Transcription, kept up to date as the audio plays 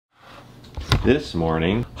This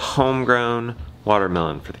morning, homegrown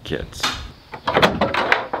watermelon for the kids.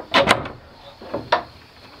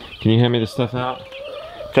 Can you hand me the stuff out?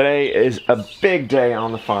 Today is a big day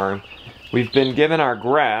on the farm. We've been given our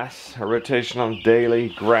grass, our rotational daily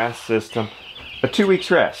grass system, a 2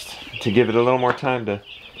 weeks rest to give it a little more time to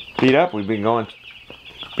beat up. We've been going,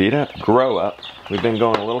 grow up. We've been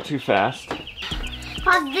going a little too fast.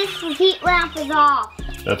 This heat lamp is off.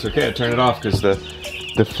 That's okay, I turn it off because the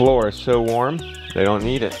floor is so warm, they don't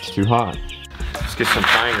need it, it's too hot. Let's get some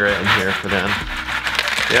pine grit in here for them.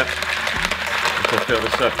 Yep. Once I fill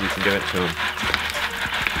this up, you can give it to them.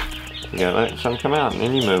 You gotta let some come out and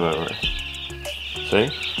then you move over.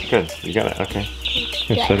 See? Good, you got it, okay.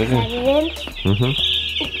 Here, set it in.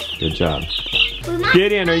 Mm-hmm. Good job.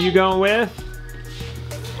 Gideon, are you going with?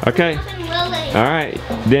 Okay. All right,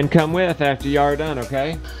 then come with after you are done,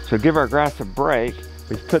 okay? So give our grass a break.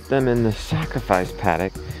 We've put them in the sacrifice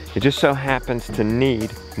paddock. It just so happens to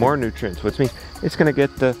need more nutrients, which means it's gonna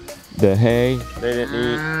get the hay. They didn't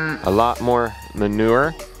eat a lot more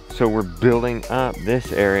manure. So we're building up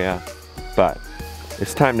this area, but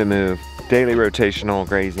it's time to move. Daily rotational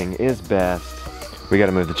grazing is best. We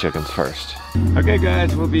gotta move the chickens first. Okay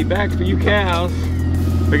guys, we'll be back for you cows.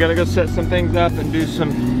 We gotta go set some things up and do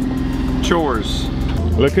some chores.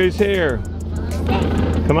 Look who's here.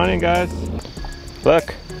 Come on in guys.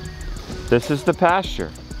 Look, this is the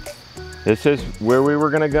pasture. This is where we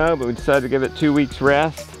were gonna go, but we decided to give it 2 weeks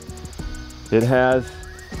rest. It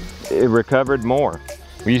recovered more.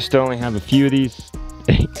 We used to only have a few of these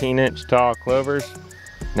 18-inch tall clovers.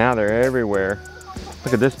 Now they're everywhere.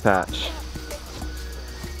 Look at this patch.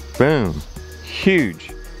 Boom,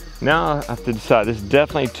 huge. Now I have to decide, this is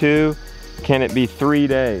definitely 2. Can it be 3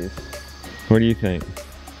 days? What do you think?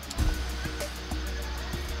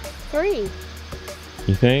 3.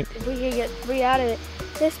 You think? If we could get 3 out of it.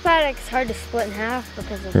 This paddock's hard to split in half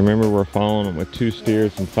because of... Remember, we're following them with 2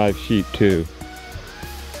 steers and 5 sheep too.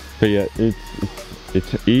 But yeah,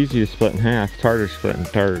 it's easy to split in half. It's harder to split in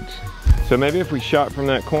thirds. So maybe if we shot from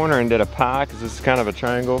that corner and did a pie, because this is kind of a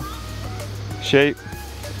triangle shape.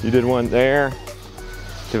 You did one there.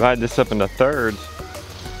 Divide this up into thirds.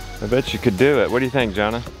 I bet you could do it. What do you think,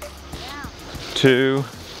 Jonna? Yeah. 2,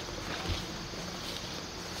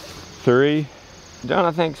 3.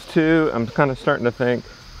 Jonna thinks 2. I'm kind of starting to think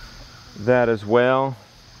that as well.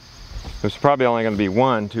 It was probably only going to be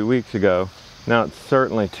 1 2 weeks ago. Now it's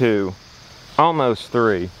certainly 2, almost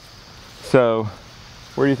 3. So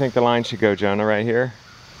where do you think the line should go, Jonna? Right here?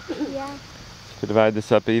 Yeah. To divide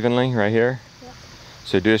this up evenly, right here? Yeah.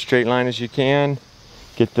 So do a straight line as you can.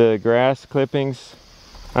 Get the grass clippings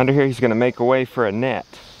under here. He's going to make a way for a net.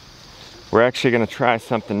 We're actually going to try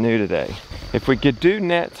something new today. If we could do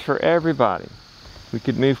nets for everybody, we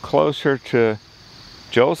could move closer to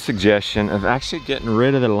Joel's suggestion of actually getting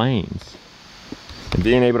rid of the lanes and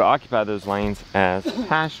being able to occupy those lanes as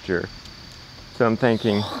pasture. So I'm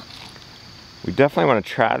thinking we definitely want to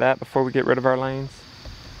try that before we get rid of our lanes.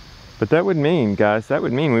 But that would mean, guys, that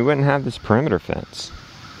would mean we wouldn't have this perimeter fence.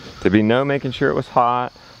 There'd be no making sure it was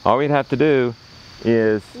hot. All we'd have to do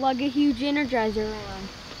is... lug a huge Energizer around.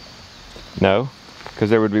 No, because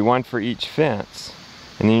there would be one for each fence.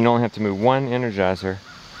 And then you only have to move 1 Energizer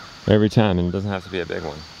every time, and it doesn't have to be a big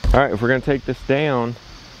one. All right, if we're gonna take this down,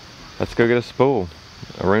 let's go get a spool.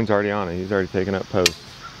 Arun's already on it. He's already taken up posts.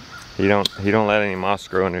 He don't let any moss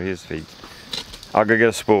grow under his feet. I'll go get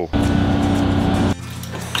a spool.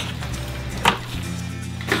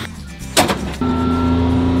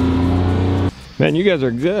 Man, you guys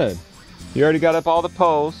are good. You already got up all the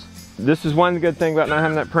poles. This is one good thing about not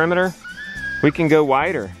having that perimeter. We can go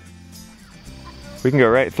wider. We can go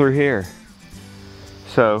right through here.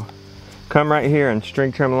 So come right here and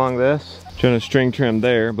string trim along this. Trying to string trim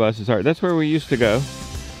there, bless his heart. That's where we used to go.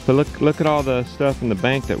 But look at all the stuff in the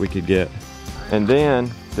bank that we could get. And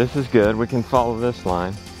then, this is good, we can follow this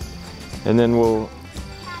line. And then we'll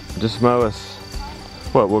just mow us,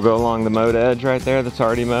 what, we'll go along the mowed edge right there that's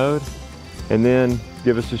already mowed. And then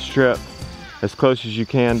give us a strip as close as you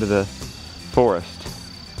can to the forest.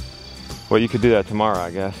 Well, you could do that tomorrow,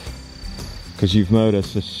 I guess. Because you've mowed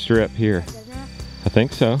us a strip here. I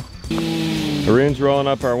think so. Arun's rolling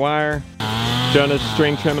up our wire. Jonah's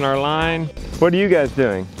string trimming our line. What are you guys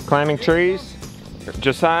doing? Climbing trees?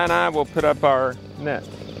 Josiah and I will put up our net.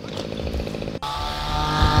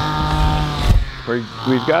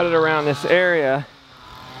 We've got it around this area,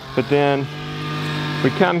 but then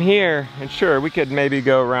we come here, and sure, we could maybe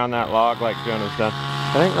go around that log like Jonah's done.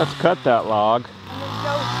 I think let's cut that log. And then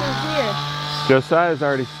go through here. Josiah's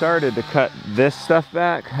already started to cut this stuff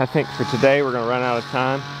back. I think for today we're gonna run out of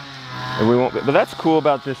time, and we won't. But that's cool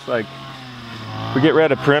about this like we get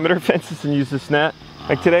rid of perimeter fences and use this net.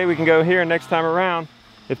 Like today we can go here, and next time around,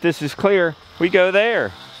 if this is clear, we go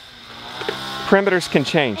there. Perimeters can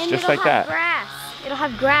change And just like that. Grass. It'll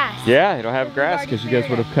have grass. Yeah, it'll have grass because you guys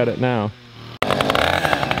would have cut it now.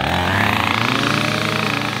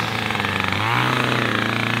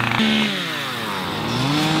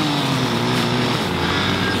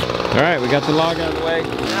 All right, we got the log out of the way.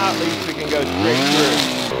 Now at least we can go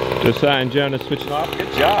straight through. Josiah and Jonah switching off.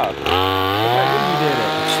 Good job. Look how good you did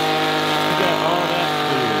it. You got all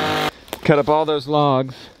that through. Cut up all those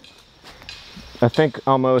logs. I think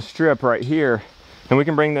almost strip right here. And we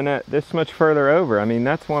can bring the net this much further over. I mean,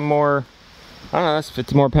 that's one more, I don't know, that's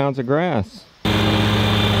 50 more pounds of grass.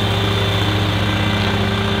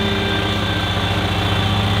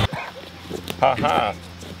 Haha.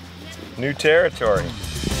 New territory.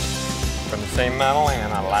 From the same amount of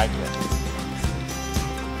land, I like it.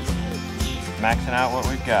 Maxing out what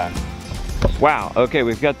we've got. Wow, okay,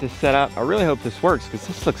 we've got this set up. I really hope this works because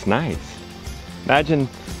this looks nice. Imagine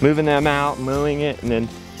moving them out, mowing it, and then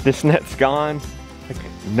this net's gone. Like,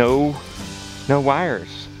 no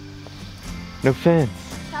wires, no fence.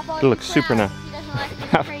 It looks super nice. He doesn't like the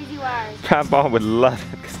crazy wires. Papa would love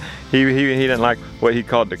it because he didn't like what he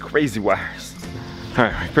called the crazy wires. All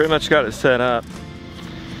right, we pretty much got it set up.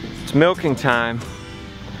 It's milking time,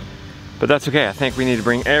 but that's okay. I think we need to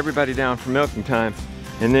bring everybody down for milking time.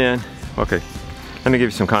 And then, okay, let me give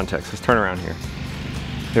you some context. Let's turn around here.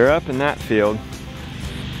 They're up in that field.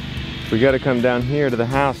 We gotta come down here to the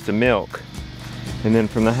house to milk. And then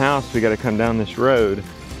from the house, we gotta come down this road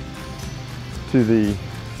to the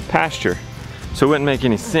pasture. So it wouldn't make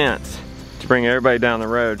any sense to bring everybody down the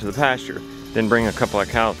road to the pasture, then bring a couple of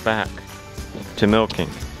cows back to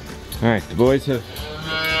milking. All right, the boys have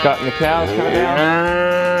gotten the cows coming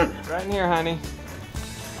down. Right in here, honey.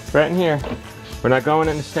 Right in here. We're not going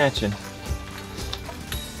into snatching.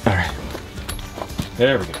 All right.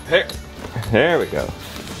 There we go. There we go.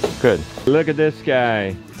 Good. Look at this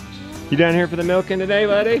guy. You down here for the milking today,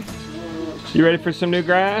 buddy? You ready for some new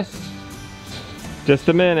grass? Just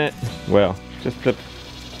a minute. Well, just a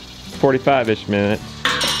 45-ish minutes.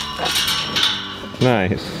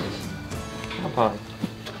 Nice. Come on.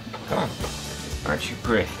 Come on. Aren't you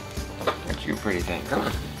pretty? Aren't you a pretty thing? Come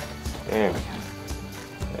on. There we go.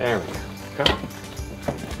 There we go. Come on.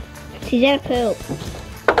 She's gonna poop.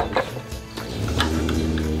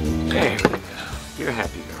 There we go. You're a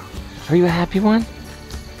happy girl. Are you a happy one?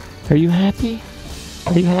 Are you happy?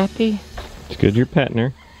 Are you happy? It's good you're petting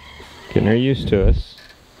her. Getting her used to us.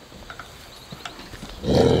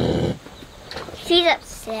 She's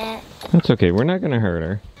upset. That's okay. We're not going to hurt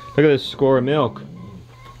her. Look at this score of milk.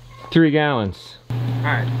 3 gallons.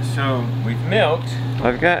 Alright, so we've milked.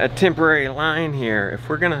 I've got a temporary line here. If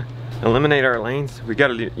we're going to eliminate our lanes, we got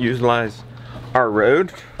to utilize our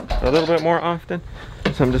road a little bit more often.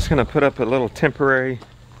 So I'm just going to put up a little temporary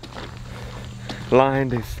line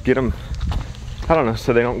to get them, I don't know,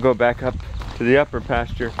 so they don't go back up to the upper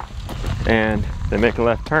pasture and they make a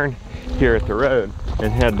left turn here at the road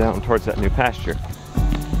and head down towards that new pasture.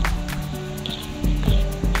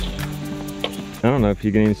 I don't know if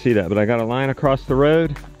you can even see that, but I got a line across the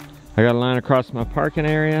road. I got a line across my parking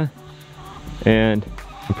area, and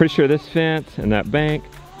I'm pretty sure this fence and that bank,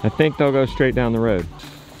 I think they'll go straight down the road.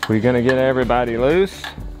 We're gonna get everybody loose.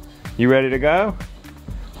 You ready to go?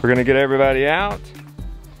 We're gonna get everybody out.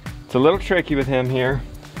 It's a little tricky with him here.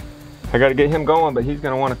 I gotta get him going, but he's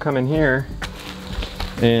gonna wanna come in here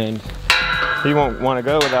and he won't wanna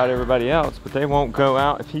go without everybody else, but they won't go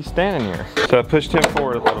out if he's standing here. So I pushed him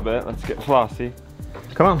forward a little bit. Let's get Flossie.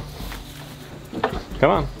 Come on. Come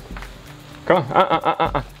on. Come on.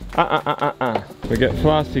 We get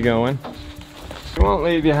Flossie going. We won't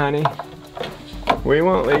leave you, honey. We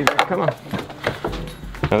won't leave you. Come on.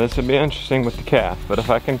 Now this would be interesting with the calf, but if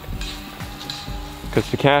I can, because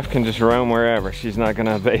the calf can just roam wherever. She's not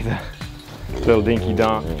gonna obey the little dinky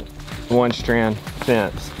donk 1-strand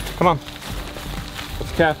fence. Come on.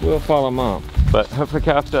 This calf will follow mom, but hopefully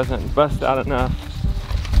calf doesn't bust out enough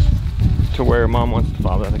to where mom wants to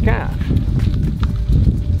follow the calf.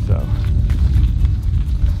 So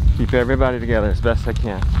keep everybody together as best I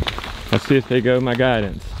can. Let's see if they go my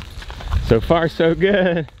guidance. So far so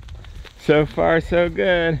good. So far so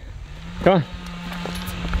good. Come on.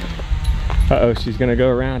 Uh-oh, she's gonna go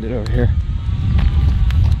around it over here.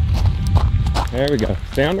 There we go.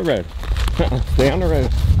 Stay on the road. Stay on the road.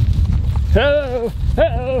 Oh,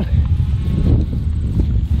 uh-oh.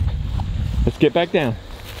 Let's get back down.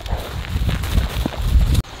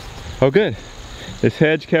 Oh good. This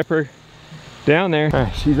hedge kept her down there. All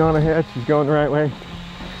right, she's on ahead. She's going the right way.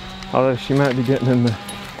 Although she might be getting in the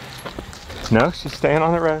No, she's staying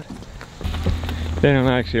on the road. They don't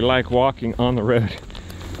actually like walking on the road.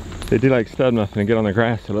 They do like stud muffin and get on the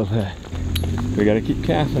grass a little bit. We gotta keep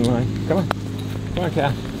Calf in line. Come on. Come on,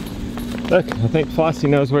 Calf. Look, I think Flossie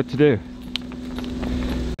knows what to do.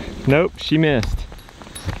 Nope, she missed.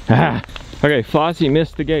 Ah. Okay, Flossie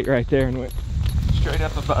missed the gate right there and went straight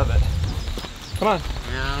up above it. Come on.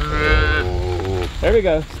 There we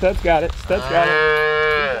go. Stud's got it. Stud's got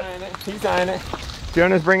it. He's eyeing it.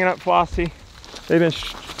 Jonah's bringing up Flossie. They've been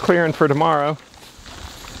clearing for tomorrow.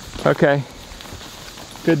 Okay.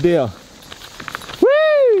 Good deal.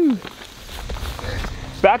 Woo!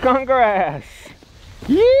 Back on grass.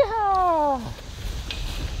 Yeehaw!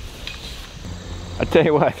 I tell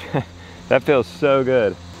you what, that feels so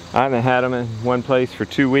good. I haven't had them in one place for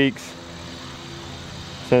 2 weeks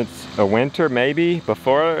since a winter, maybe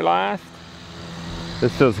before last.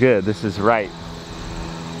 This feels good. This is right.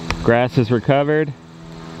 Grass is recovered.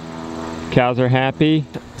 Cows are happy.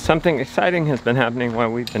 Something exciting has been happening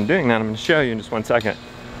while we've been doing that. I'm going to show you in just 1 second.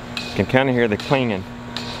 You can kind of hear the clinging.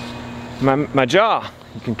 My jaw,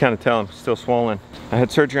 you can kind of tell I'm still swollen. I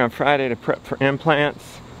had surgery on Friday to prep for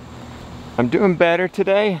implants. I'm doing better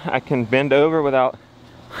today. I can bend over without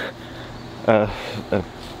a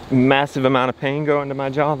massive amount of pain going to my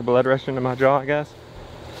jaw, the blood rushing to my jaw, I guess.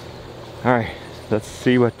 All right, let's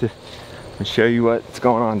see and show you what's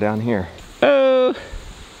going on down here. Oh,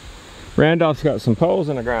 Randolph's got some poles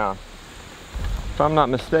in the ground. If I'm not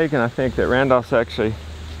mistaken, I think that Randolph's actually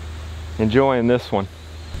enjoying this one.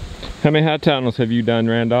 How many hot tunnels have you done,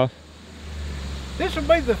 Randolph? This will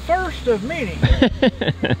be the first of many.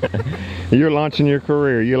 You're launching your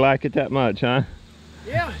career. You like it that much, huh?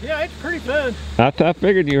 Yeah, it's pretty fun. I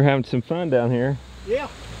figured you were having some fun down here. Yeah,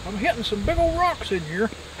 I'm hitting some big old rocks in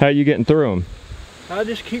here. How you getting through them? I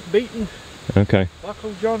just keep beating. Okay. Like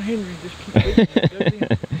old John Henry, just keep beating.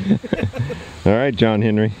 All right, John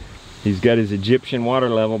Henry. He's got his Egyptian water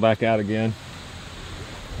level back out again.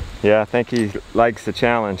 Yeah, I think he likes the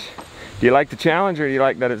challenge. Do you like the challenge, or do you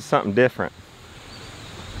like that it's something different?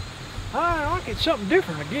 I like it's something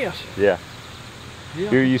different, I guess. Yeah.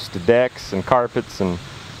 Yeah. You're used to decks and carpets and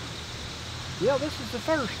yeah, this is the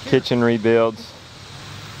first. Kitchen rebuilds.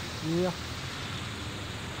 Yeah.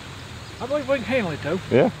 I believe we can handle it though.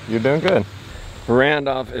 Yeah, you're doing good.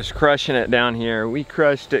 Randolph is crushing it down here. We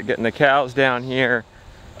crushed it getting the cows down here.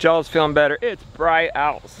 Jaw's feeling better. It's bright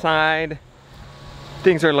outside.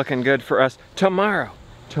 Things are looking good for us.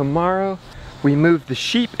 Tomorrow, we moved the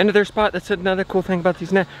sheep into their spot. That's another cool thing about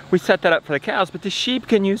these nets. We set that up for the cows, but the sheep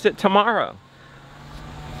can use it tomorrow.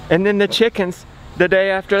 And then the chickens the day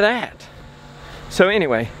after that. So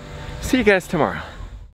anyway, see you guys tomorrow.